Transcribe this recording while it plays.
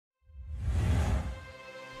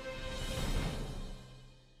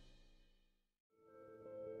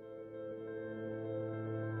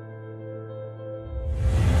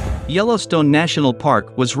Yellowstone National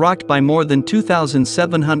Park was rocked by more than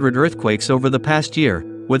 2,700 earthquakes over the past year,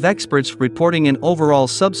 with experts reporting an overall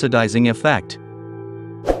subsidizing effect.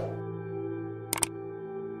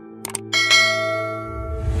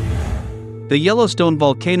 The Yellowstone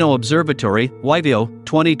Volcano Observatory (YVO)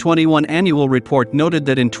 2021 annual report noted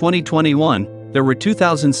that in 2021, there were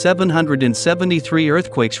 2,773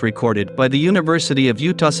 earthquakes recorded by the University of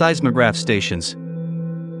Utah seismograph stations.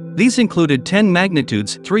 These included 10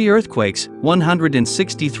 magnitudes 3 earthquakes,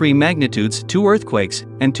 163 magnitudes 2 earthquakes,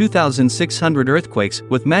 and 2,600 earthquakes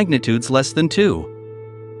with magnitudes less than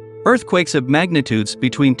 2. Earthquakes of magnitudes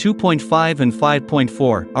between 2.5 and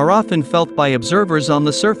 5.4 are often felt by observers on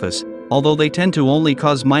the surface, although they tend to only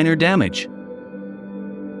cause minor damage.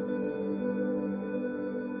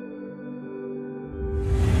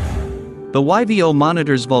 The YVO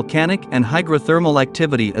monitors volcanic and hydrothermal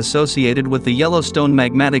activity associated with the Yellowstone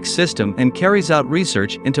magmatic system and carries out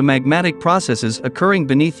research into magmatic processes occurring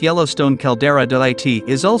beneath Yellowstone Caldera.It.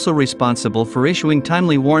 Is also responsible for issuing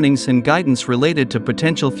timely warnings and guidance related to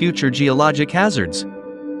potential future geologic hazards.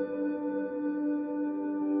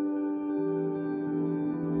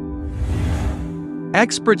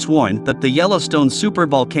 Experts warn that the Yellowstone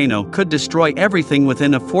supervolcano could destroy everything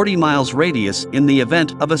within a 40 miles radius in the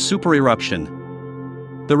event of a supereruption.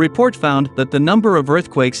 The report found that the number of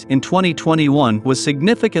earthquakes in 2021 was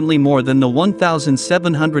significantly more than the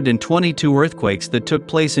 1,722 earthquakes that took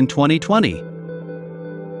place in 2020.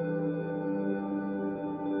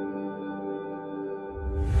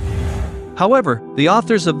 However, the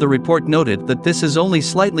authors of the report noted that this is only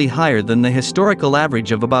slightly higher than the historical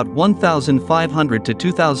average of about 1,500 to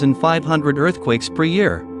 2,500 earthquakes per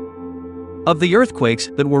year. Of the earthquakes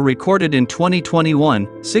that were recorded in 2021,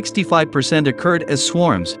 65% occurred as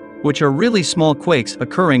swarms, which are really small quakes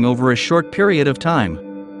occurring over a short period of time.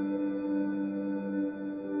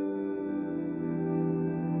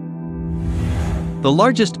 The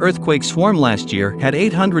largest earthquake swarm last year had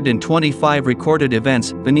 825 recorded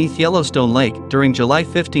events beneath Yellowstone Lake during July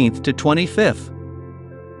 15 to 25.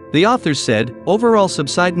 The authors said, overall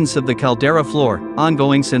subsidence of the caldera floor,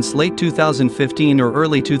 ongoing since late 2015 or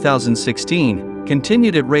early 2016,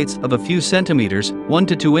 continued at rates of a few centimeters, 1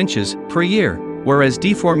 to 2 inches, per year, whereas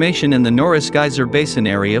deformation in the Norris Geyser Basin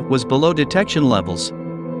area was below detection levels.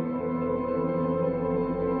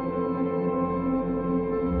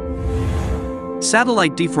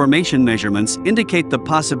 Satellite deformation measurements indicate the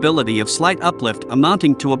possibility of slight uplift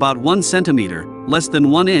amounting to about 1 centimeter, less than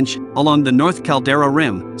 1 inch, along the North Caldera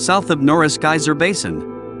Rim, south of Norris Geyser Basin.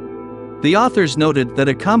 The authors noted that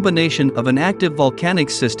a combination of an active volcanic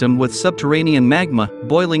system with subterranean magma,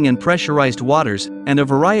 boiling and pressurized waters, and a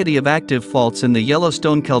variety of active faults in the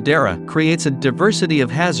Yellowstone caldera creates a diversity of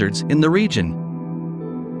hazards in the region.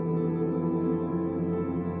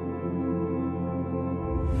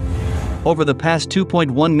 Over the past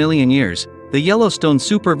 2.1 million years, the Yellowstone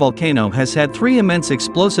supervolcano has had 3 immense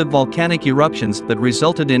explosive volcanic eruptions that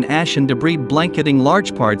resulted in ash and debris blanketing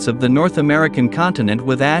large parts of the North American continent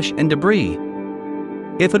with ash and debris.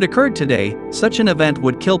 If it occurred today, such an event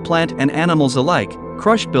would kill plant and animals alike,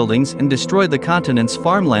 crush buildings and destroy the continent's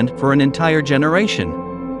farmland for an entire generation.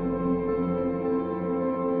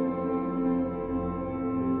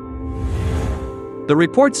 The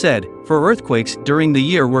report said, 4 earthquakes during the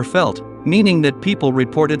year were felt, meaning that people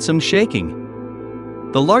reported some shaking.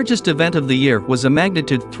 The largest event of the year was a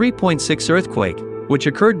magnitude 3.6 earthquake, which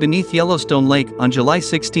occurred beneath Yellowstone Lake on July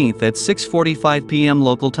 16 at 6:45 p.m.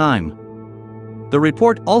 local time. The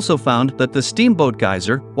report also found that the Steamboat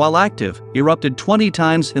Geyser, while active, erupted 20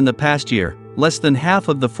 times in the past year, less than half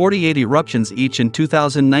of the 48 eruptions each in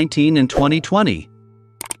 2019 and 2020.